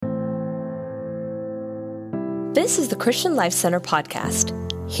This is the Christian Life Center podcast.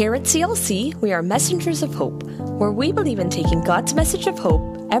 Here at CLC, we are messengers of hope, where we believe in taking God's message of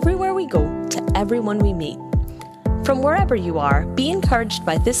hope everywhere we go to everyone we meet. From wherever you are, be encouraged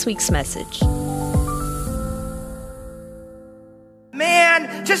by this week's message.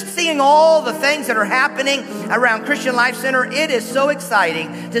 Man, just seeing all the things that are happening around Christian Life Center, it is so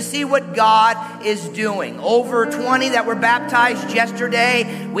exciting to see what God is doing. Over 20 that were baptized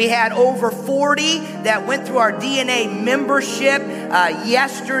yesterday. We had over 40 that went through our DNA membership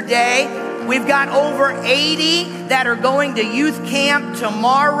yesterday. We've got over 80 that are going to youth camp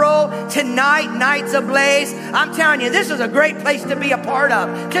tomorrow. Tonight, Nights Ablaze. I'm telling you, this is a great place to be a part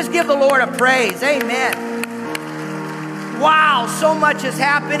of. Just give the Lord a praise. Amen. Wow, so much is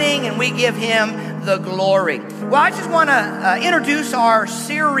happening, and we give Him the glory. Well, I just want to introduce our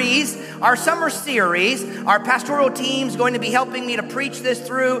series, our summer series. Our pastoral team's going to be helping me to preach this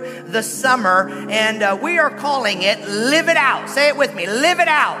through the summer, and we are calling it Live It Out. Say it with me, Live It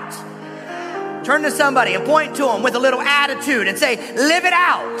Out. Turn to somebody and point to them with a little attitude and say, live it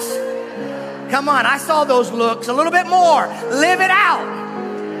out. Come on, I saw those looks. A little bit more. Live it out.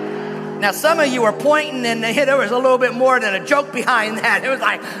 Now, some of you are pointing, and there was a little bit more than a joke behind that. It was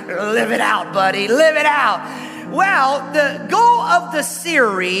like, live it out, buddy. Live it out. Well, the goal of the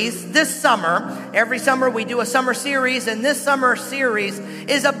series this summer, every summer we do a summer series, and this summer series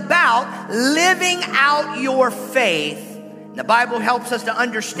is about living out your faith. The Bible helps us to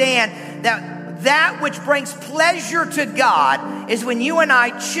understand that which brings pleasure to God is when you and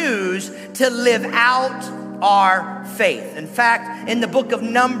I choose to live out our faith. In fact, in the book of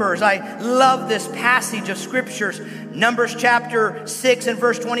Numbers, I love this passage of scriptures. Numbers chapter 6 and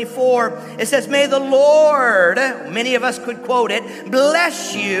verse 24, it says, "May the Lord," many of us could quote it,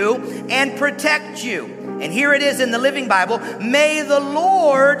 "bless you and protect you." And here it is in the Living Bible, "May the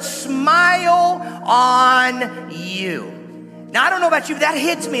Lord smile on you." Now, I don't know about you, that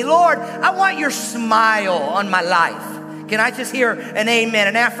hits me. Lord, I want your smile on my life. Can I just hear an amen,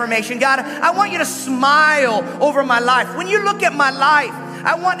 an affirmation? God, I want you to smile over my life. When you look at my life,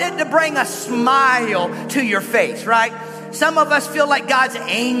 I want it to bring a smile to your face, right? Some of us feel like God's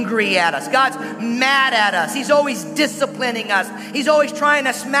angry at us. God's mad at us. He's always disciplining us. He's always trying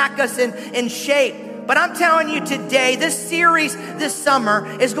to smack us in shape. But I'm telling you today, this series this summer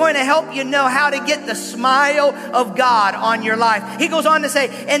is going to help you know how to get the smile of God on your life. He goes on to say,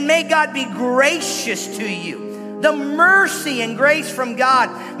 "And may God be gracious to you." The mercy and grace from God.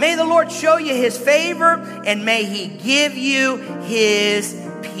 May the Lord show you His favor, and may He give you His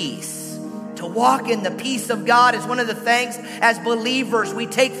peace. To walk in the peace of God is one of the things as believers we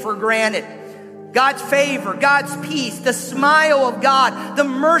take for granted. God's favor, God's peace, the smile of God, the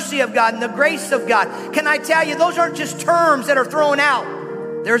mercy of God, and the grace of God. Can I tell you, those aren't just terms that are thrown out.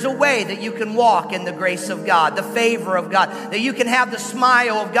 There's a way that you can walk in the grace of God, the favor of God, that you can have the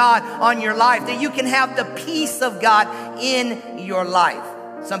smile of God on your life, that you can have the peace of God in your life.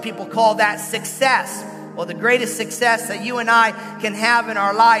 Some people call that success. Well, the greatest success that you and I can have in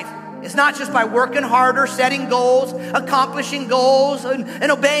our life is not just by working harder, setting goals, accomplishing goals,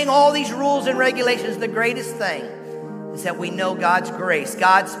 and obeying all these rules and regulations. The greatest thing is that we know God's grace,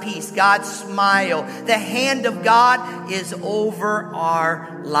 God's peace, God's smile. The hand of God is over our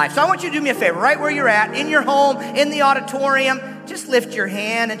life. So I want you to do me a favor, right where you're at, in your home, in the auditorium, just lift your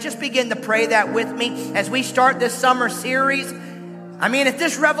hand and just begin to pray that with me as we start this summer series. I mean, if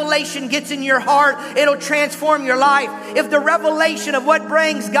this revelation gets in your heart, it'll transform your life. If the revelation of what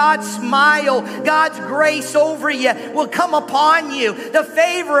brings God's smile, God's grace over you will come upon you, the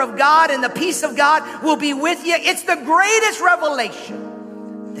favor of God and the peace of God will be with you. It's the greatest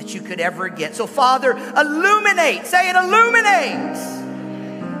revelation that you could ever get. So, Father, illuminate, say it, illuminate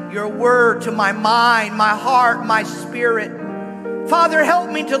your word to my mind, my heart, my spirit. Father,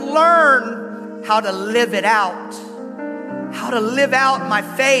 help me to learn how to live it out. How to live out my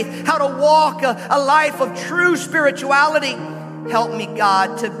faith, how to walk a life of true spirituality. Help me,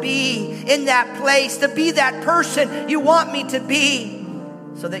 God, to be in that place, to be that person you want me to be,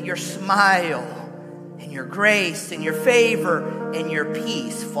 so that your smile and your grace and your favor and your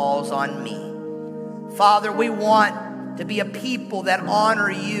peace falls on me. Father, we want to be a people that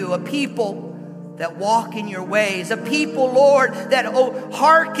honor you, a people that walk in your ways, a people, Lord, that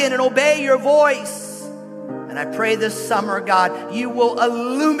hearken and obey your voice. And I pray this summer, God, you will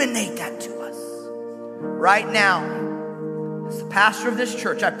illuminate that to us. Right now, as the pastor of this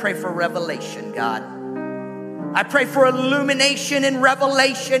church, I pray for revelation, God. I pray for illumination and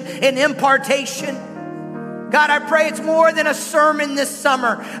revelation and impartation. God, I pray it's more than a sermon this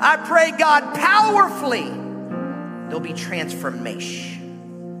summer. I pray, God, powerfully, there'll be transformation.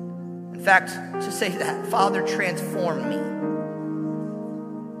 In fact, just say that. Father, transform me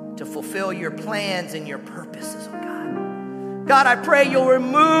to fulfill your plans and your purposes, oh God. God, I pray you'll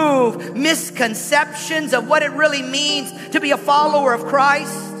remove misconceptions of what it really means to be a follower of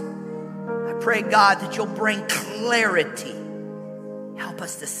Christ. I pray, God, that you'll bring clarity. Help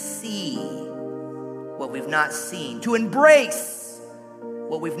us to see what we've not seen, to embrace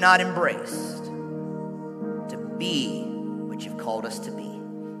what we've not embraced, to be what you've called us to be.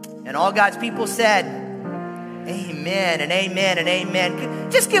 And all God's people said, amen and amen and amen.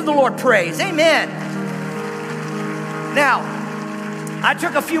 Just give the Lord praise. Amen. Now, I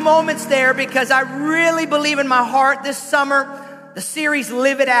took a few moments there because I really believe in my heart this summer, the series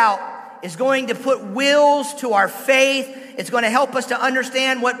Live It Out is going to put wheels to our faith. It's going to help us to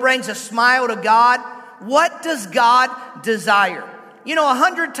understand what brings a smile to God. What does God desire?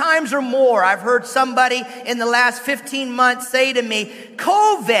 100 times or more, I've heard somebody in the last 15 months say to me,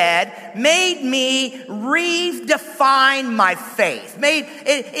 COVID made me redefine my faith.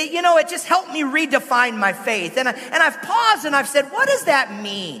 It just helped me redefine my faith. And I've paused and I've said, what does that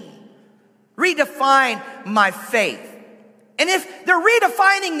mean? Redefine my faith. And if they're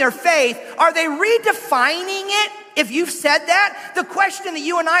redefining their faith, are they redefining it? If you've said that, the question that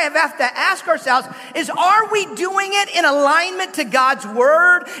you and I have to ask ourselves is, are we doing it in alignment to God's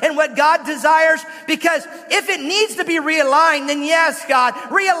word and what God desires? Because if it needs to be realigned, then yes, God,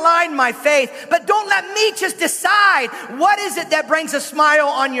 realign my faith. But don't let me just decide what is it that brings a smile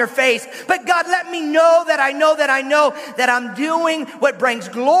on your face. But God, let me know that I know that I'm doing what brings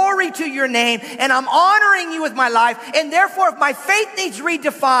glory to your name, and I'm honoring you with my life. And therefore, if my faith needs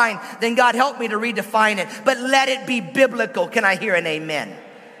redefined, then God, help me to redefine it. But let it be biblical. Can I hear an amen?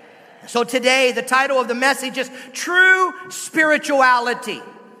 So today, the title of the message is True Spirituality.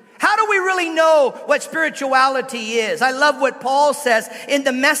 How do we really know what spirituality is? I love what Paul says in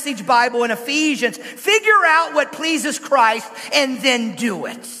the Message Bible in Ephesians. Figure out what pleases Christ and then do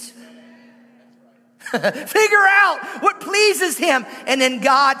it. Figure out what pleases him, and then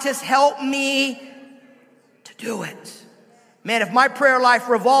God, just help me to do it. Man, if my prayer life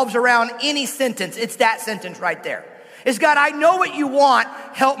revolves around any sentence, it's that sentence right there. It's, God, I know what you want.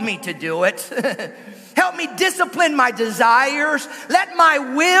 Help me to do it. Help me discipline my desires. Let my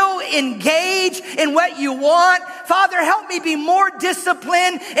will engage in what you want. Father, help me be more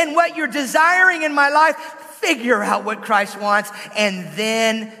disciplined in what you're desiring in my life. Figure out what Christ wants and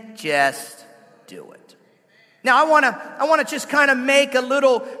then just do it. Now, I want to just kind of make a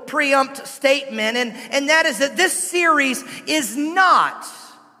little preempt statement, and that is that this series is not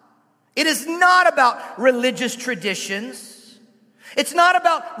about religious traditions. It's not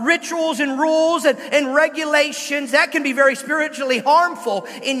about rituals and rules and regulations. That can be very spiritually harmful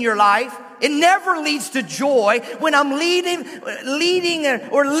in your life. It never leads to joy when I'm leading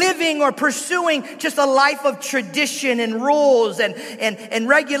or living or pursuing just a life of tradition and rules and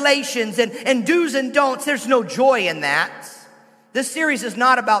regulations and do's and don'ts. There's no joy in that. This series is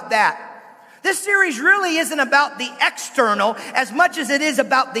not about that. This series really isn't about the external as much as it is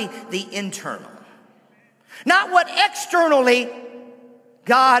about the internal. Not what externally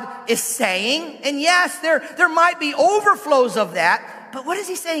God is saying. And yes, there might be overflows of that. But what is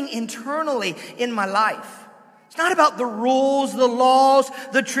he saying internally in my life? It's not about the rules, the laws,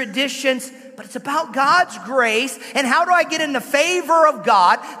 the traditions, but it's about God's grace. And how do I get in the favor of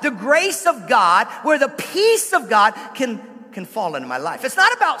God, the grace of God, where the peace of God can fall into my life? It's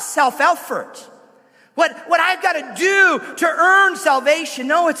not about self-effort. What I've got to do to earn salvation.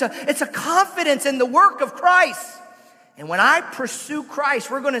 No, it's a confidence in the work of Christ. And when I pursue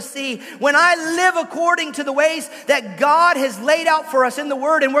Christ, we're going to see when I live according to the ways that God has laid out for us in the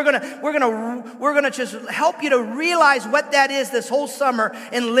Word, and we're going to just help you to realize what that is this whole summer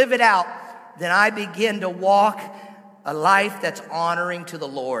and live it out. Then I begin to walk a life that's honoring to the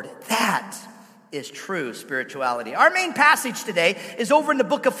Lord. That is true spirituality. Our main passage today is over in the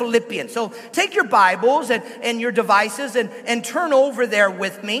book of Philippians. So take your Bibles and your devices and turn over there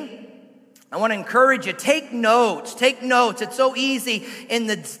with me. I want to encourage you, take notes. It's so easy in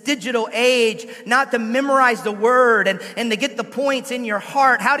the digital age not to memorize the word and to get the points in your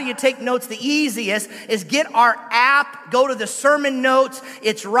heart. How do you take notes? The easiest is get our app, go to the sermon notes.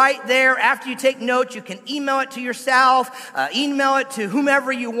 It's right there. After you take notes, you can email it to yourself, email it to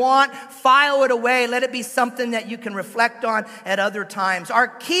whomever you want, file it away. Let it be something that you can reflect on at other times. Our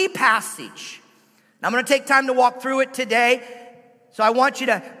key passage, and I'm going to take time to walk through it today, So I want you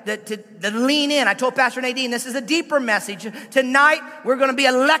to lean in. I told Pastor Nadine, this is a deeper message. Tonight, we're going to be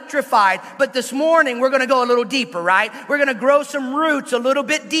electrified. But this morning, we're going to go a little deeper, right? We're going to grow some roots a little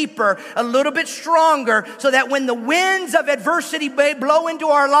bit deeper, a little bit stronger, so that when the winds of adversity blow into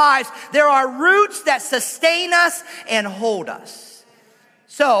our lives, there are roots that sustain us and hold us.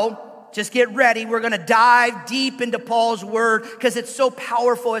 So just get ready. We're going to dive deep into Paul's word because it's so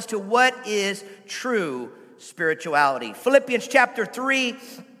powerful as to what is true spirituality. Philippians chapter 3,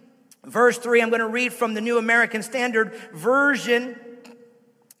 verse 3. I'm going to read from the New American Standard Version.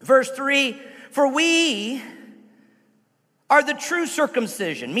 Verse 3, for we are the true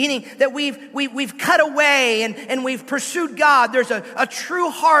circumcision, meaning that we've cut away and we've pursued God. There's a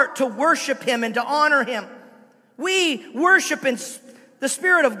true heart to worship him and to honor him. We worship in the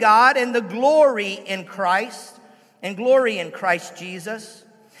Spirit of God and the glory in Christ and glory in Christ Jesus.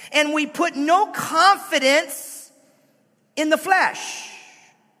 And we put no confidence in the flesh.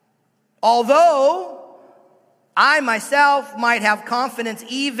 Although I myself might have confidence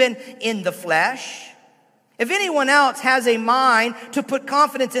even in the flesh. If anyone else has a mind to put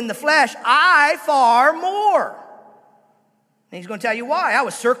confidence in the flesh, I far more. And he's going to tell you why. I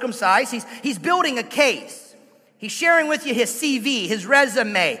was circumcised. He's building a case. He's sharing with you his CV, his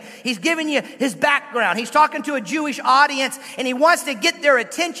resume. He's giving you his background. He's talking to a Jewish audience, and he wants to get their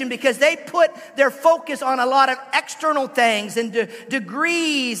attention because they put their focus on a lot of external things and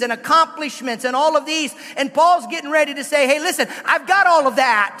degrees and accomplishments and all of these. And Paul's getting ready to say, hey, listen, I've got all of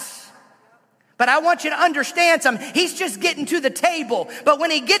that. But I want you to understand something. He's just getting to the table. But when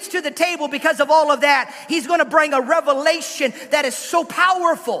he gets to the table because of all of that, he's going to bring a revelation that is so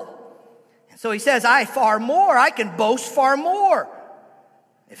powerful. So he says, I can boast far more.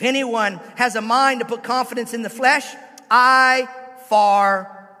 If anyone has a mind to put confidence in the flesh, I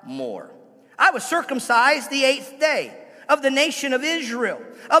far more. I was circumcised the 8th day of the nation of Israel,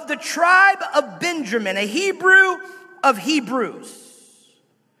 of the tribe of Benjamin, a Hebrew of Hebrews.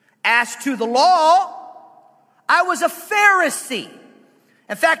 As to the law, I was a Pharisee.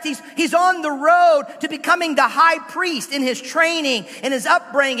 In fact, he's on the road to becoming the high priest in his training, in his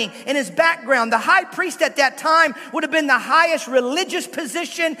upbringing, in his background. The high priest at that time would have been the highest religious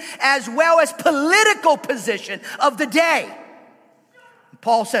position as well as political position of the day.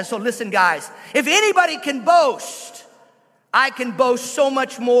 Paul says, so listen, guys, if anybody can boast, I can boast so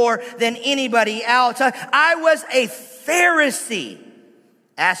much more than anybody else. I was a Pharisee.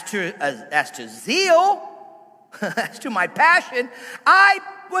 As to zeal, as to my passion, I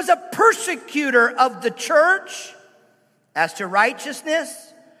was a persecutor of the church. As to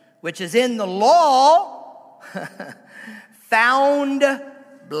righteousness, which is in the law, found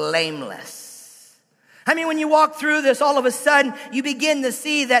blameless. I mean, when you walk through this, all of a sudden, you begin to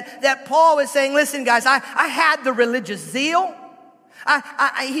see that Paul is saying, listen, guys, I had the religious zeal.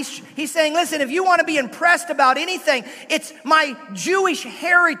 He's saying, listen, if you want to be impressed about anything, it's my Jewish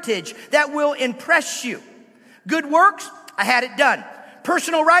heritage that will impress you. Good works, I had it done.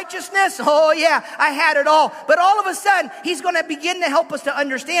 Personal righteousness, oh yeah, I had it all. But all of a sudden, he's going to begin to help us to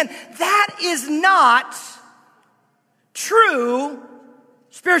understand that is not true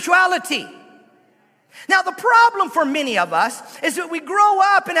spirituality. Now, the problem for many of us is that we grow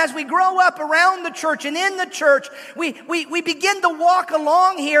up, and as we grow up around the church and in the church, we begin to walk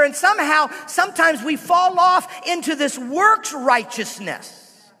along here, and sometimes we fall off into this works righteousness.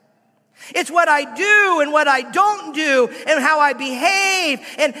 It's what I do and what I don't do and how I behave.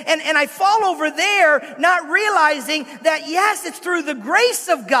 And I fall over there not realizing that, yes, it's through the grace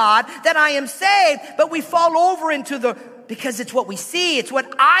of God that I am saved, but we fall over because it's what we see. It's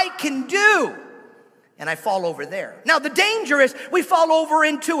what I can do. And I fall over there. Now, the danger is we fall over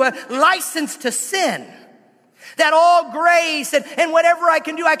into a license to sin. That all grace and whatever I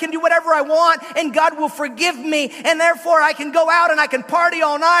can do whatever I want, and God will forgive me, and therefore I can go out and I can party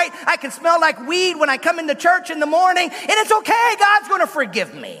all night. I can smell like weed when I come into church in the morning, and it's okay, God's going to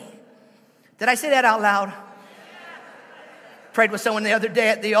forgive me. Did I say that out loud? Prayed with someone the other day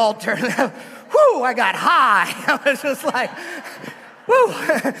at the altar. Whew, I got high. I was just like, whew,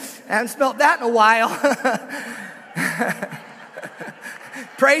 I haven't smelled that in a while.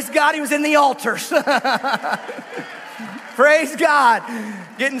 Praise God, he was in the altars. Praise God,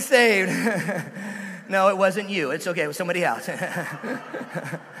 getting saved. No, it wasn't you. It's okay, it was somebody else.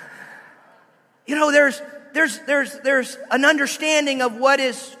 You know, there's an understanding of what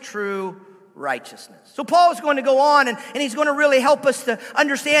is true righteousness. So Paul is going to go on and he's going to really help us to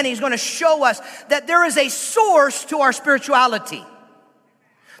understand. He's going to show us that there is a source to our spirituality.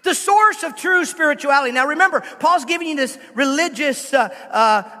 The source of true spirituality. Now remember, Paul's giving you this religious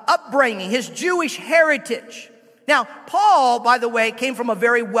upbringing, his Jewish heritage. Now, Paul, by the way, came from a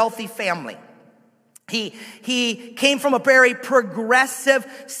very wealthy family. He came from a very progressive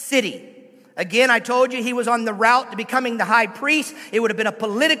city. Again, I told you he was on the route to becoming the high priest. It would have been a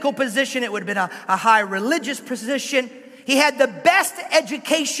political position. It would have been a high religious position. He had the best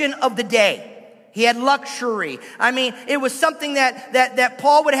education of the day. He had luxury. I mean, it was something that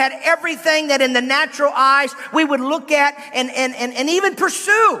Paul would have had everything that in the natural eyes we would look at and even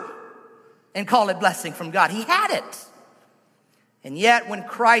pursue and call it blessing from God. He had it. And yet when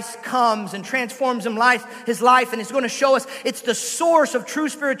Christ comes and transforms his life and is going to show us it's the source of true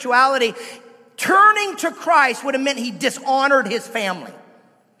spirituality, turning to Christ would have meant he dishonored his family.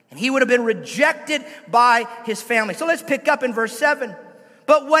 And he would have been rejected by his family. So let's pick up in verse 7.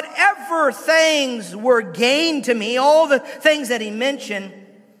 But whatever things were gained to me, all the things that he mentioned,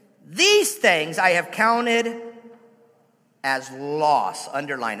 these things I have counted as loss,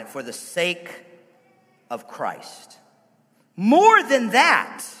 underline it, for the sake of Christ. More than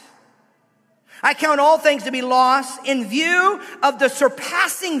that, I count all things to be loss in view of the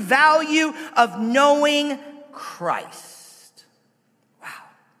surpassing value of knowing Christ. Wow.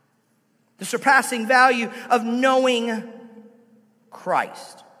 The surpassing value of knowing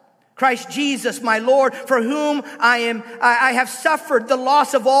Christ. Christ Jesus, my Lord, for whom I have suffered the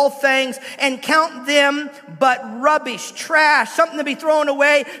loss of all things and count them but rubbish, trash, something to be thrown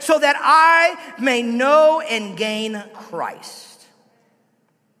away so that I may know and gain Christ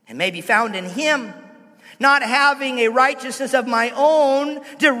and may be found in him, not having a righteousness of my own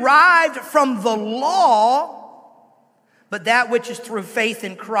derived from the law, but that which is through faith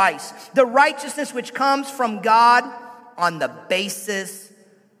in Christ, the righteousness which comes from God on the basis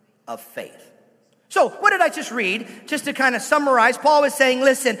of faith. So what did I just read? Just to kind of summarize, Paul was saying,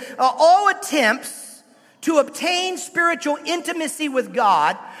 listen, all attempts to obtain spiritual intimacy with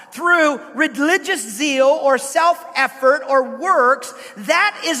God through religious zeal or self-effort or works,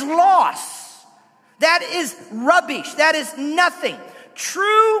 that is loss. That is rubbish. That is nothing.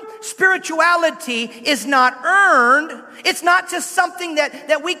 True spirituality is not earned. It's not just something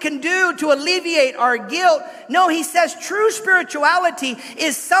that we can do to alleviate our guilt. No, he says true spirituality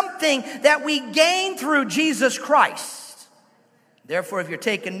is something that we gain through Jesus Christ. Therefore, if you're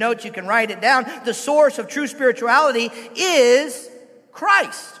taking notes, you can write it down. The source of true spirituality is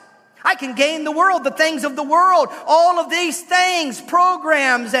Christ. I can gain the world, the things of the world, all of these things,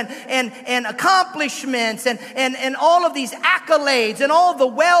 programs and accomplishments and all of these accolades and all the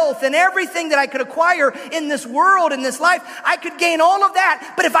wealth and everything that I could acquire in this world, in this life. I could gain all of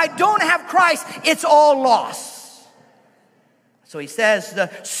that, but if I don't have Christ, it's all loss. So he says the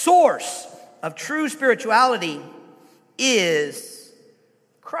source of true spirituality is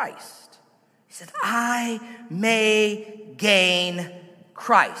Christ. He said, I may gain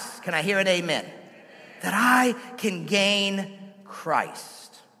Christ. Can I hear an amen? That I can gain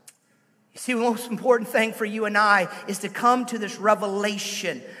Christ. You see, the most important thing for you and I is to come to this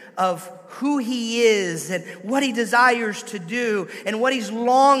revelation of who he is and what he desires to do and what he's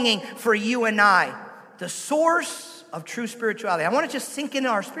longing for you and I. The source of true spirituality, I want to just sink into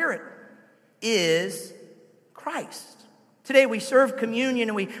our spirit, is Christ. Today we served communion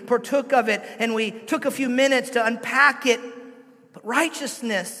and we partook of it and we took a few minutes to unpack it. But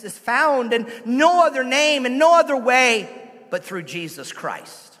righteousness is found in no other name and no other way but through Jesus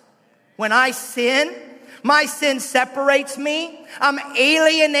Christ. When I sin, my sin separates me. I'm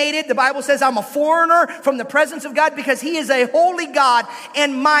alienated. The Bible says I'm a foreigner from the presence of God because he is a holy God.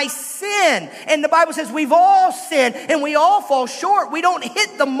 And my sin, and the Bible says we've all sinned and we all fall short. We don't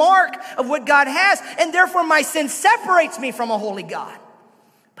hit the mark of what God has. And therefore my sin separates me from a holy God.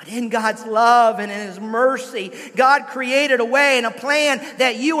 But in God's love and in his mercy, God created a way and a plan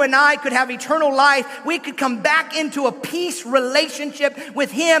that you and I could have eternal life. We could come back into a peace relationship with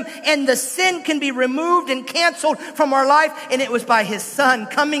him, and the sin can be removed and canceled from our life. And it was by his son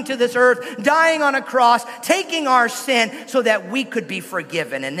coming to this earth, dying on a cross, taking our sin so that we could be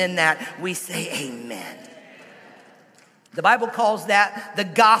forgiven. And in that we say amen. The Bible calls that the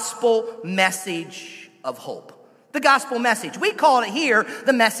gospel message of hope. The gospel message. We call it here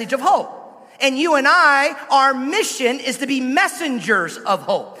the message of hope. And you and I, our mission is to be messengers of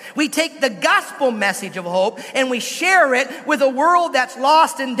hope. We take the gospel message of hope and we share it with a world that's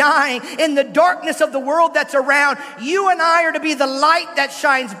lost and dying in the darkness of the world that's around. You and I are to be the light that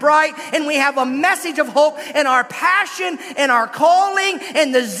shines bright, and we have a message of hope, and our passion and our calling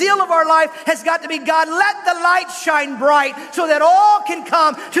and the zeal of our life has got to be, God, let the light shine bright so that all can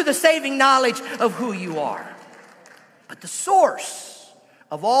come to the saving knowledge of who you are. But the source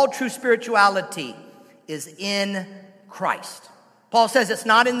of all true spirituality is in Christ. Paul says it's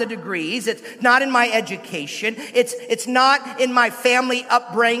not in the degrees, it's not in my education, it's not in my family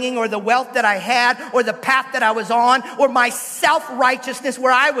upbringing or the wealth that I had or the path that I was on or my self-righteousness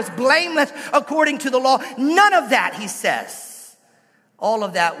where I was blameless according to the law. None of that, he says. All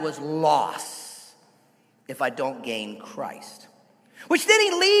of that was loss if I don't gain Christ. Which then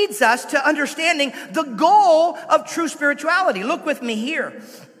he leads us to understanding the goal of true spirituality. Look with me here.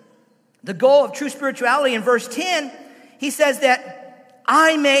 The goal of true spirituality in verse 10, he says that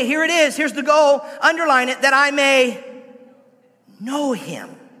I may, here it is, here's the goal, underline it, that I may know him.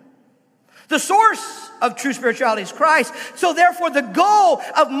 The source of true spirituality is Christ. So therefore the goal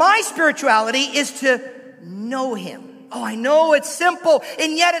of my spirituality is to know him. Oh, I know it's simple,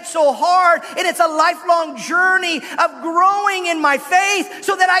 and yet it's so hard, and it's a lifelong journey of growing in my faith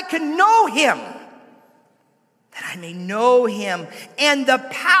so that I can know him. That I may know him and the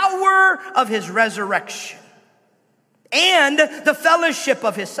power of his resurrection and the fellowship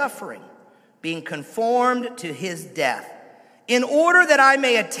of his suffering, being conformed to his death, in order that I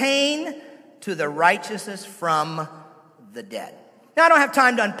may attain to the righteousness from the dead. Now, I don't have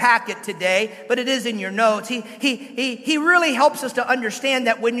time to unpack it today, but it is in your notes. He really helps us to understand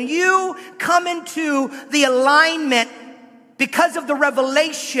that when you come into the alignment because of the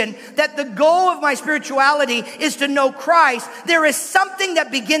revelation that the goal of my spirituality is to know Christ, there is something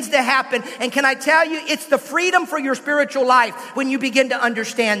that begins to happen. And can I tell you, it's the freedom for your spiritual life when you begin to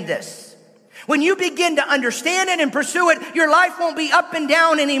understand this. When you begin to understand it and pursue it, your life won't be up and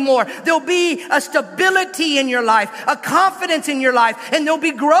down anymore. There'll be a stability in your life, a confidence in your life, and there'll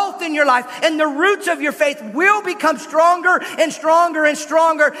be growth in your life. And the roots of your faith will become stronger and stronger and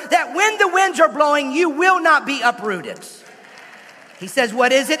stronger, that when the winds are blowing, you will not be uprooted. He says,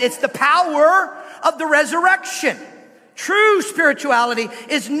 what is it? It's the power of the resurrection. True spirituality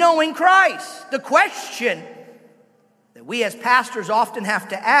is knowing Christ. The question that we as pastors often have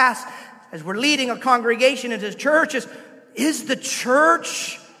to ask as we're leading a congregation into church is the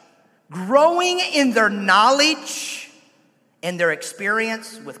church growing in their knowledge and their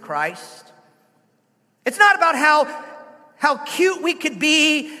experience with Christ? It's not about how cute we could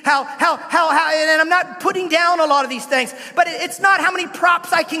be, how, and I'm not putting down a lot of these things, but it's not how many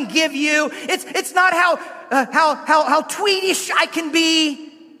props I can give you. It's not how tweetish I can be.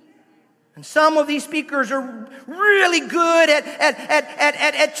 And some of these speakers are really good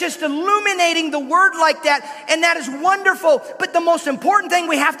at just illuminating the word like that, and that is wonderful. But the most important thing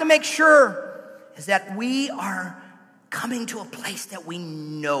we have to make sure is that we are coming to a place that we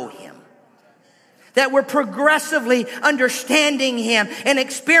know him. That we're progressively understanding him and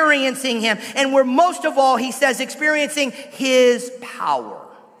experiencing him. And we're most of all, he says, experiencing his power.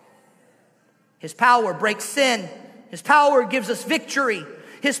 His power breaks sin. His power gives us victory.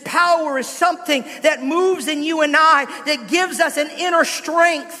 His power is something that moves in you and I, that gives us an inner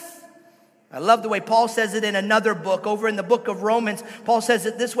strength. I love the way Paul says it in another book, over in the book of Romans. Paul says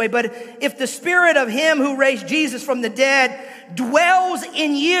it this way, but if the spirit of him who raised Jesus from the dead dwells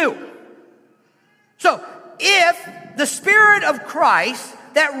in you. So, if the Spirit of Christ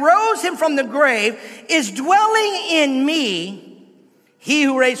that rose him from the grave is dwelling in me, he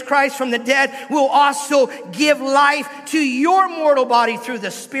who raised Christ from the dead will also give life to your mortal body through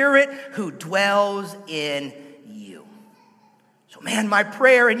the Spirit who dwells in you. So, man, my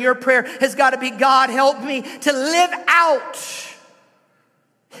prayer and your prayer has got to be, God, help me to live out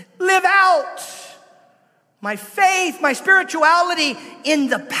my faith, my spirituality in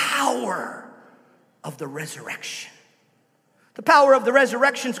the power of the resurrection. The power of the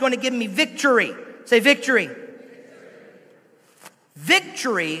resurrection is going to give me victory. Say victory.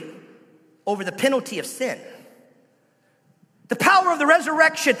 Victory over the penalty of sin. The power of the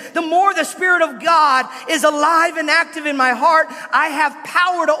resurrection, the more the Spirit of God is alive and active in my heart, I have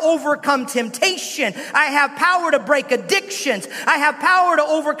power to overcome temptation. I have power to break addictions. I have power to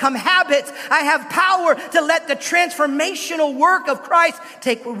overcome habits. I have power to let the transformational work of Christ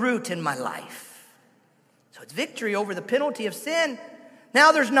take root in my life. So it's victory over the penalty of sin.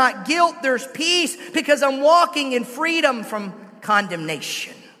 Now there's not guilt, there's peace, because I'm walking in freedom from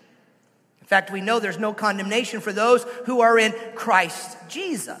condemnation. In fact, we know there's no condemnation for those who are in Christ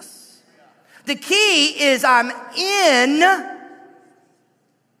Jesus. The key is I'm in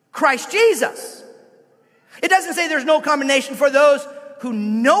Christ Jesus. It doesn't say there's no condemnation for those who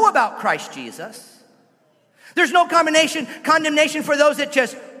know about Christ Jesus. There's no condemnation for those that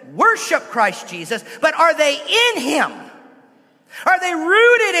just worship Christ Jesus, but are they in him? Are they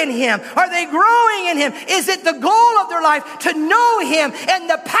rooted in him? Are they growing in him? Is it the goal of their life to know him and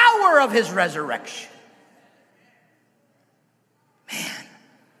the power of his resurrection? Man,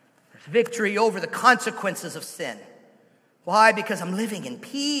 there's victory over the consequences of sin. Why? Because I'm living in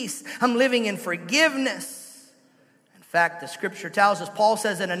peace. I'm living in forgiveness. In fact, the scripture tells us, Paul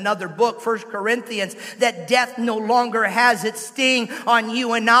says in another book, 1 Corinthians, that death no longer has its sting on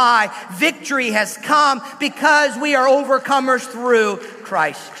you and I. Victory has come because we are overcomers through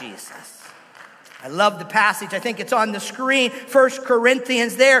Christ Jesus. I love the passage. I think it's on the screen. 1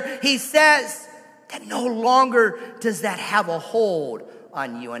 Corinthians there. He says that no longer does that have a hold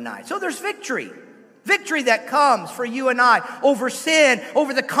on you and I. So there's victory. Victory that comes for you and I over sin,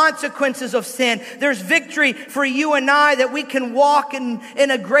 over the consequences of sin. There's victory for you and I that we can walk in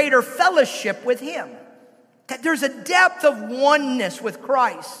a greater fellowship with Him. That there's a depth of oneness with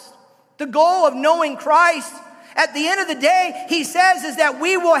Christ. The goal of knowing Christ, at the end of the day, he says, is that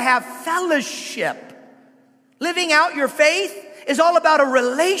we will have fellowship. Living out your faith is all about a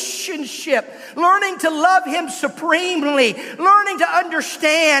relationship. Learning to love Him supremely. Learning to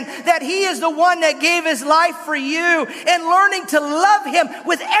understand that He is the one that gave His life for you. And learning to love Him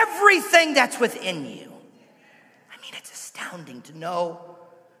with everything that's within you. I mean, it's astounding to know,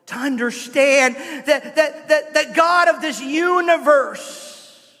 to understand that God of this universe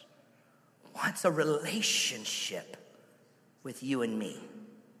wants a relationship with you and me.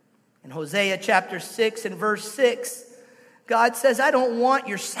 In Hosea chapter 6 and verse 6, God says, I don't want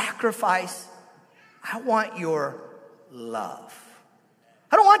your sacrifice. I want your love.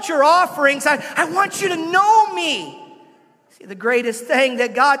 I don't want your offerings. I want you to know me. See, the greatest thing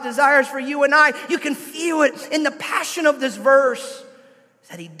that God desires for you and I, you can feel it in the passion of this verse, is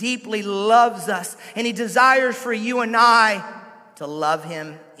that He deeply loves us and He desires for you and I to love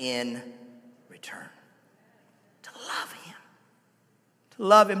Him in return. To love Him. To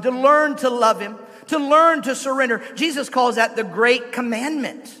love Him. To learn to love Him. To learn to surrender. Jesus calls that the great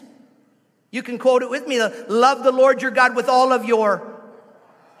commandment. You can quote it with me. Love the Lord your God with all of your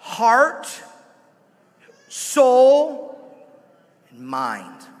heart, soul, and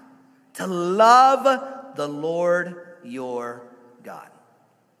mind. To love the Lord your God.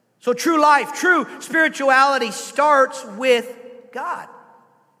 So true life, true spirituality starts with God.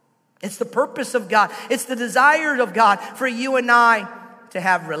 It's the purpose of God. It's the desire of God for you and I to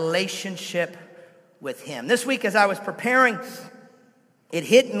have relationship with Him. This week as I was preparing, it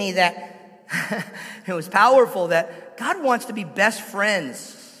hit me that it was powerful that God wants to be best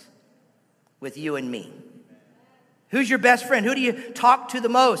friends with you and me. Who's your best friend? Who do you talk to the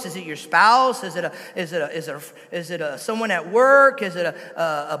most? Is it your spouse? Is it someone at work? Is it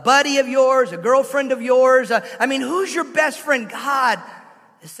a buddy of yours? A girlfriend of yours? I mean, who's your best friend? God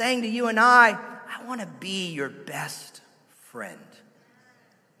is saying to you and I want to be your best friend.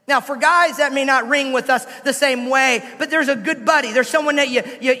 Now, for guys, that may not ring with us the same way, but there's a good buddy. There's someone that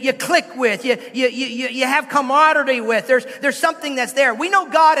you click with, you have camaraderie with. There's something that's there. We know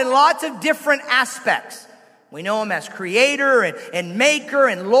God in lots of different aspects. We know Him as Creator and Maker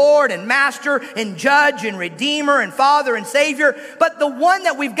and Lord and Master and Judge and Redeemer and Father and Savior. But the one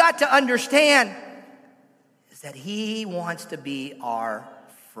that we've got to understand is that He wants to be our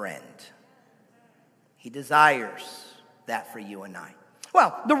friend. He desires that for you and I.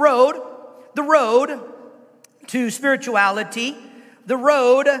 Well, the road to spirituality,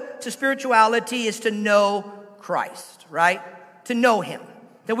 is to know Christ, right? To know Him.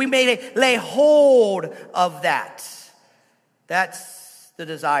 That we may lay hold of that. That's the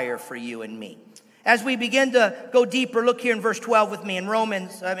desire for you and me. As we begin to go deeper, look here in verse 12 with me in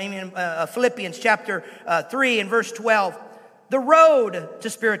Philippians chapter 3 and verse 12. The road to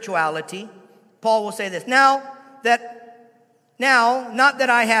spirituality, Paul will say this, Now, not that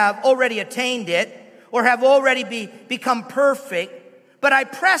I have already attained it or have already become perfect, but I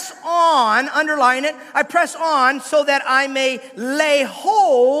press on, underline it, I press on so that I may lay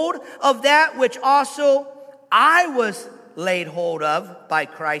hold of that which also I was laid hold of by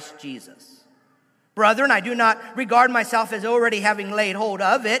Christ Jesus. Brethren, I do not regard myself as already having laid hold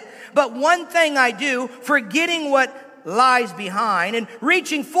of it, but one thing I do, forgetting what lies behind and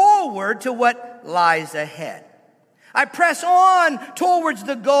reaching forward to what lies ahead. I press on towards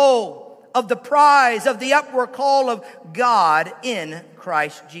the goal of the prize of the upward call of God in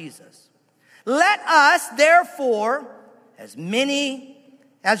Christ Jesus. Let us, therefore, as many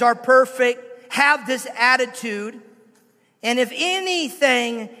as are perfect, have this attitude. And if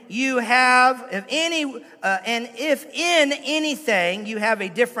anything you have, if in anything you have a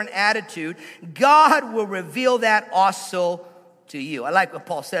different attitude, God will reveal that also to you. I like what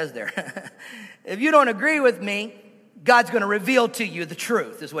Paul says there. If you don't agree with me, God's going to reveal to you the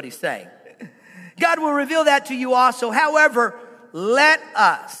truth, is what he's saying. God will reveal that to you also. However, let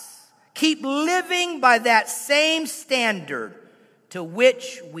us keep living by that same standard to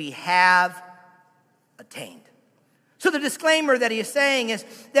which we have attained. So the disclaimer that he is saying is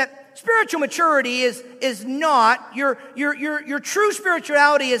that spiritual maturity is not, your true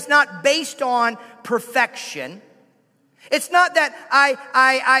spirituality is not based on perfection. It's not that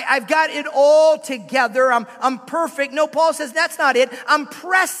I've got it all together, I'm perfect. No, Paul says that's not it. I'm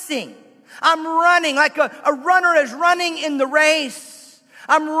pressing. I'm running like a runner is running in the race.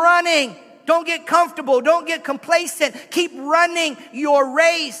 I'm running. Don't get comfortable. Don't get complacent. Keep running your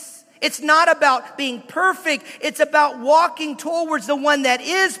race. It's not about being perfect. It's about walking towards the one that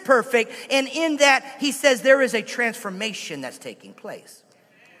is perfect. And in that, he says there is a transformation that's taking place.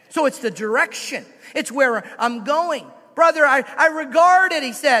 So it's the direction. It's where I'm going. Brother, I regard it,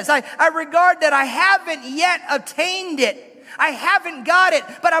 he says. I regard that I haven't yet attained it. I haven't got it,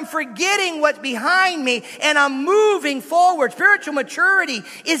 but I'm forgetting what's behind me and I'm moving forward. Spiritual maturity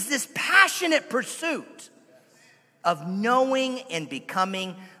is this passionate pursuit of knowing and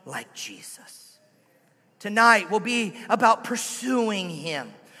becoming like Jesus. Tonight will be about pursuing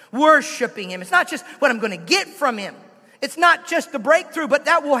him, worshiping him. It's not just what I'm going to get from him. It's not just the breakthrough, but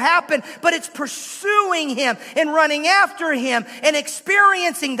that will happen. But it's pursuing him and running after him and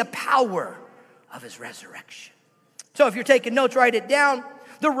experiencing the power of his resurrection. So if you're taking notes, write it down.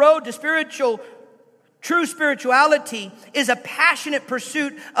 The road to true spirituality is a passionate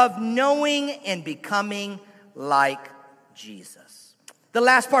pursuit of knowing and becoming like Jesus. The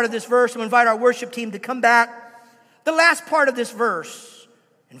last part of this verse, I'm going to invite our worship team to come back. The last part of this verse,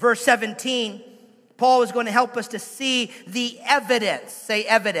 in verse 17, Paul is going to help us to see the evidence. Say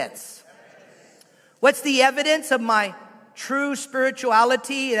evidence. What's the evidence of my true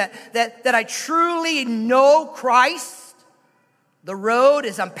spirituality? That I truly know Christ. The road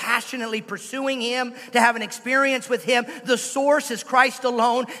is I'm passionately pursuing him, to have an experience with him. The source is Christ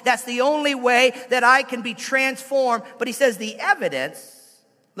alone. That's the only way that I can be transformed. But he says the evidence,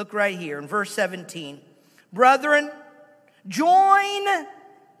 look right here in verse 17. Brethren, join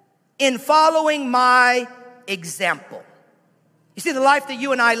in following my example. You see, the life that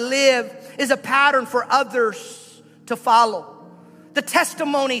you and I live is a pattern for others to follow. The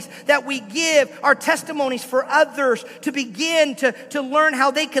testimonies that we give are testimonies for others to begin to learn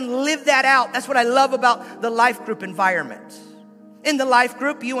how they can live that out. That's what I love about the life group environment. In the life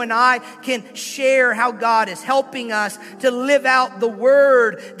group, you and I can share how God is helping us to live out the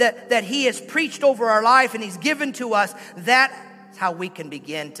word that he has preached over our life and he's given to us. That's how we can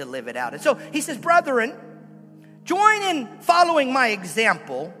begin to live it out. And so he says, brethren, join in following my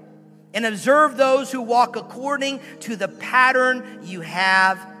example and observe those who walk according to the pattern you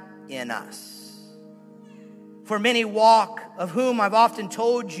have in us. For many walk, of whom I've often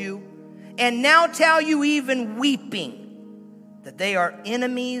told you, and now tell you even weeping, that they are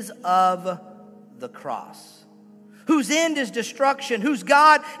enemies of the cross, whose end is destruction, whose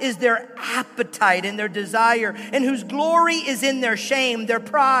God is their appetite and their desire, and whose glory is in their shame, their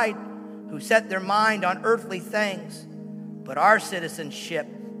pride, who set their mind on earthly things. But our citizenship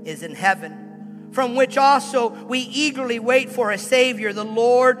is in heaven, from which also we eagerly wait for a Savior, the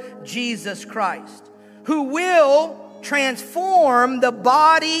Lord Jesus Christ, who will transform the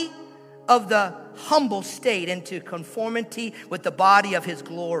body of the humble state into conformity with the body of his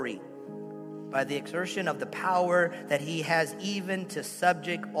glory, by the exertion of the power that he has, even to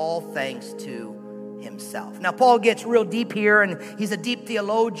subject all things to himself. Now, Paul gets real deep here, and he's a deep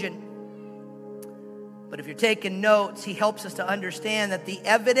theologian. But if you're taking notes, he helps us to understand that the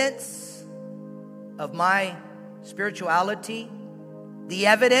evidence of my spirituality, the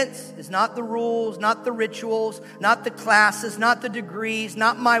evidence is not the rules, not the rituals, not the classes, not the degrees,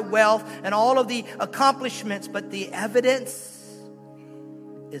 not my wealth, and all of the accomplishments, but the evidence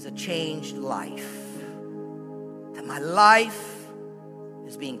is a changed life. That my life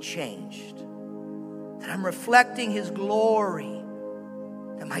is being changed. That I'm reflecting his glory.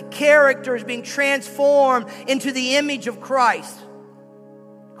 That my character is being transformed into the image of Christ.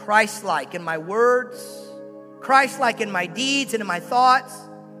 Christ-like in my words, Christ-like in my deeds and in my thoughts.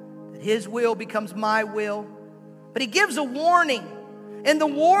 That his will becomes my will. But he gives a warning. And the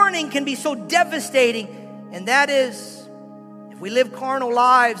warning can be so devastating. And that is, if we live carnal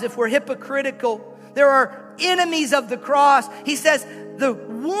lives, if we're hypocritical, there are enemies of the cross. He says the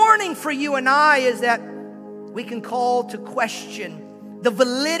warning for you and I is that we can call to question the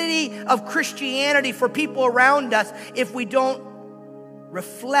validity of Christianity for people around us if we don't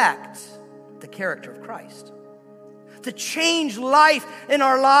reflect the character of Christ. To change life in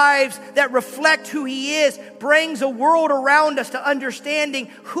our lives that reflect who he is brings a world around us to understanding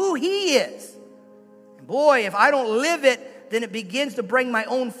who he is. And boy, if I don't live it, then it begins to bring my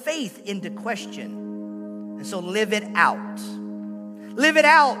own faith into question. And so live it out. Live it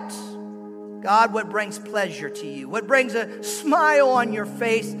out. God, what brings pleasure to you? What brings a smile on your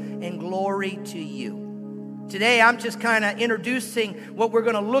face and glory to you? Today, I'm just kind of introducing what we're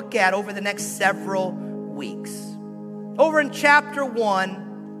going to look at over the next several weeks. Over in chapter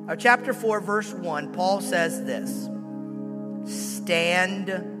 4, verse 1, Paul says this: stand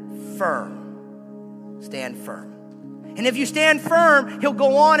firm. Stand firm. And if you stand firm, he'll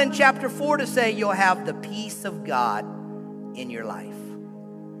go on in chapter 4 to say you'll have the peace of God in your life.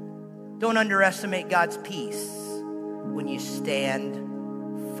 Don't underestimate God's peace when you stand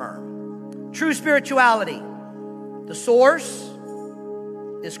firm. True spirituality, the source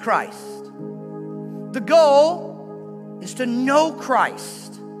is Christ. The goal is to know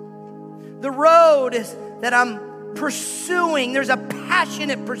Christ. The road is that I'm pursuing. There's a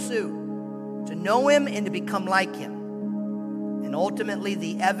passionate pursuit to know him and to become like him. And ultimately,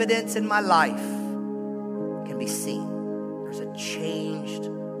 the evidence in my life can be seen. There's a changed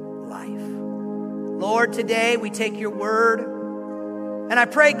life. Lord, today we take your word, and I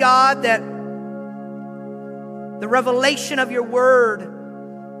pray, God, that the revelation of your word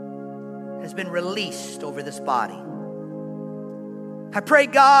has been released over this body. I pray,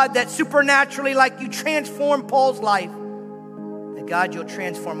 God, that supernaturally, like you transformed Paul's life, that God, you'll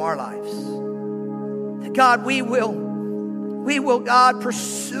transform our lives. That God, we will, God,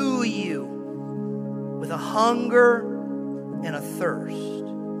 pursue you with a hunger and a thirst.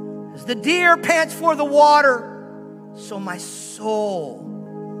 As the deer pants for the water, so my soul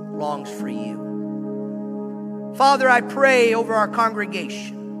longs for you. Father, I pray over our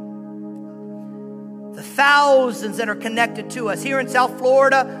congregation, the thousands that are connected to us here in South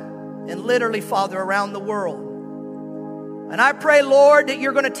Florida and literally, Father, around the world. And I pray, Lord, that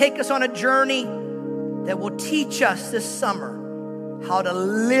you're going to take us on a journey that will teach us this summer how to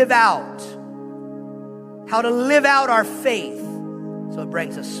live out our faith so it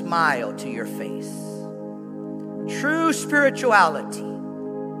brings a smile to your face. True spirituality,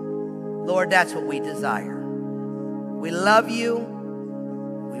 Lord, that's what we desire. We love you,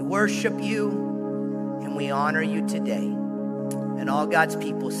 we worship you, and we honor you today. And all God's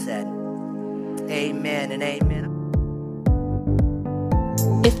people said, amen and amen.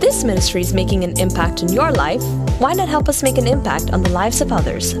 If this ministry is making an impact in your life, why not help us make an impact on the lives of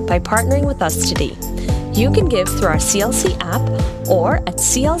others by partnering with us today? You can give through our CLC app or at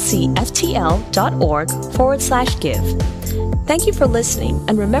clcftl.org/give. Thank you for listening,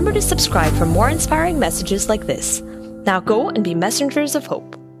 and remember to subscribe for more inspiring messages like this. Now go and be messengers of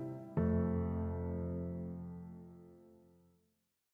hope.